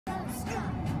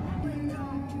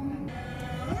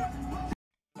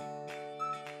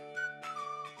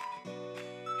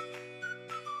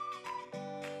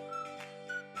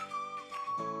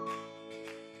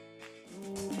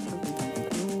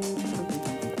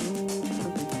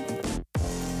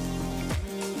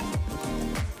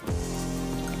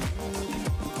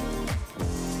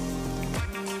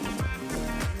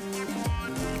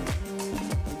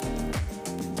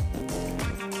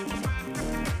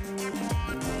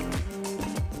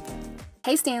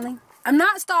Hey Stanley, I'm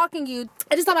not stalking you.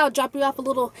 I just thought I would drop you off a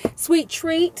little sweet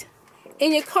treat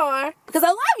in your car because I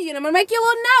love you and I'm gonna make you a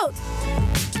little note.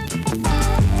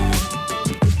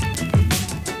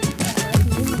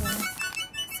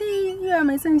 See, you are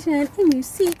my sunshine in your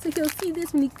seat, so he'll see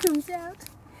this when he comes out.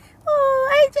 Oh,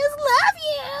 I just love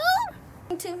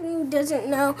you. Tiffany doesn't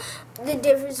know the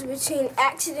difference between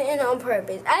accident and on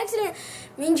purpose. Accident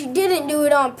means you didn't do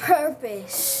it on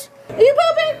purpose. Are you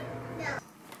pooping?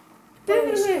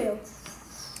 No.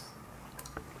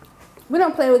 We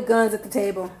don't play with guns at the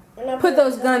table. Put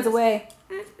those guns away.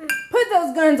 Put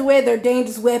those guns away. They're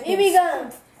dangerous weapons. Give me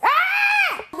guns.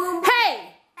 Ah!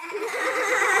 Hey!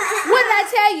 What did I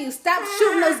tell you? Stop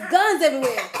shooting those guns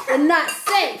everywhere. They're not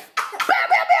safe.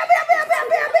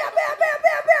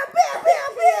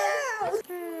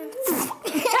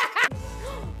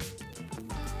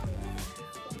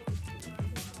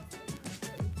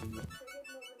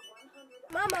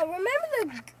 Mama, remember the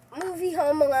movie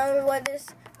Home Alone where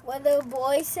the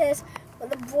boy says, when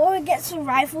the boy gets a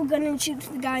rifle gun and shoots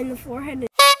the guy in the forehead? Miles,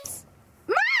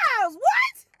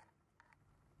 what?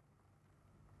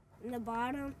 In the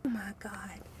bottom. Oh my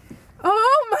God.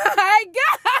 Oh my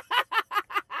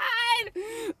God.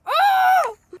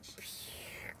 Oh.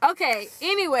 Okay,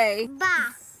 anyway.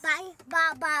 Bye. Bye.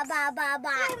 Bye. Bye. Bye. Bye.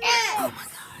 Bye. Oh my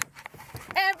God.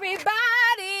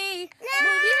 Everybody,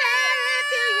 move your head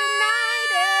to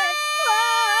United.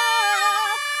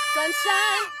 Oh,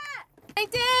 sunshine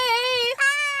day.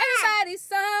 Everybody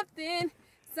something.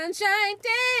 Sunshine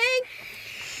day.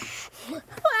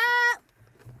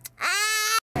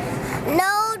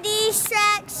 No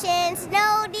distractions.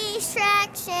 No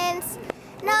distractions.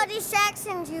 No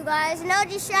distractions, you guys. No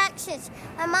distractions.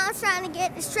 My mom's trying to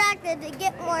get distracted to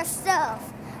get more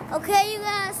stuff. Okay, you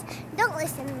guys? Don't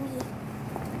listen to me.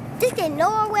 Just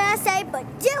ignore what I say, but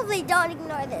definitely don't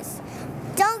ignore this.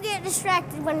 Don't get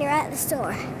distracted when you're at the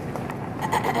store.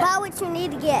 Buy what you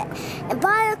need to get. And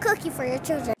buy a cookie for your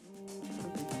children.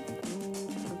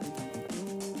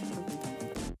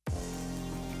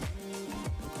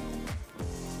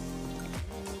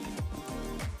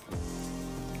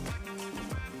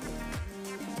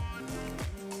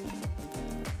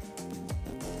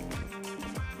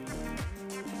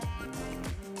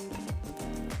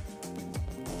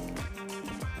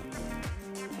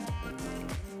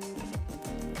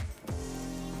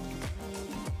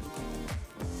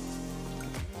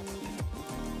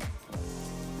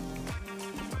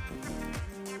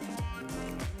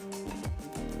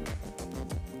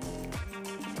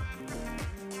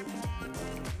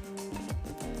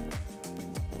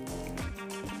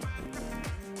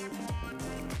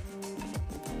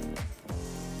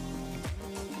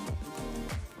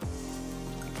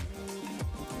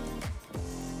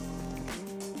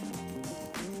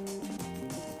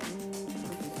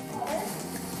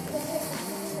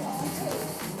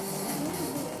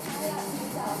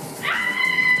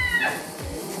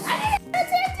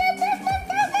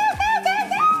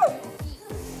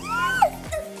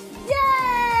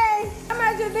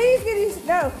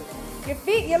 No, your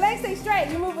feet, your legs stay straight.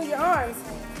 You move with your arms.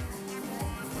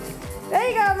 There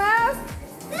you go, Miles.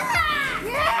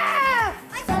 Yeah!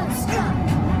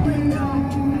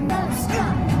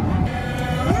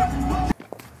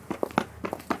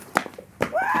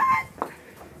 What?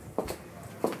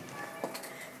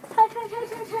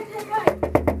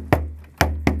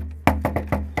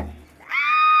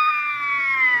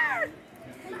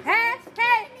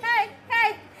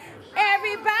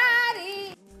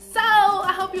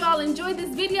 You all enjoyed this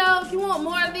video. If you want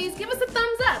more of these, give us a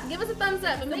thumbs up. Give us a thumbs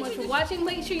up. And thank you for watching.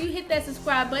 Make sure you hit that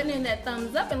subscribe button and that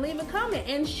thumbs up and leave a comment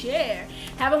and share.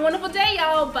 Have a wonderful day,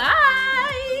 y'all.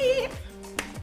 Bye.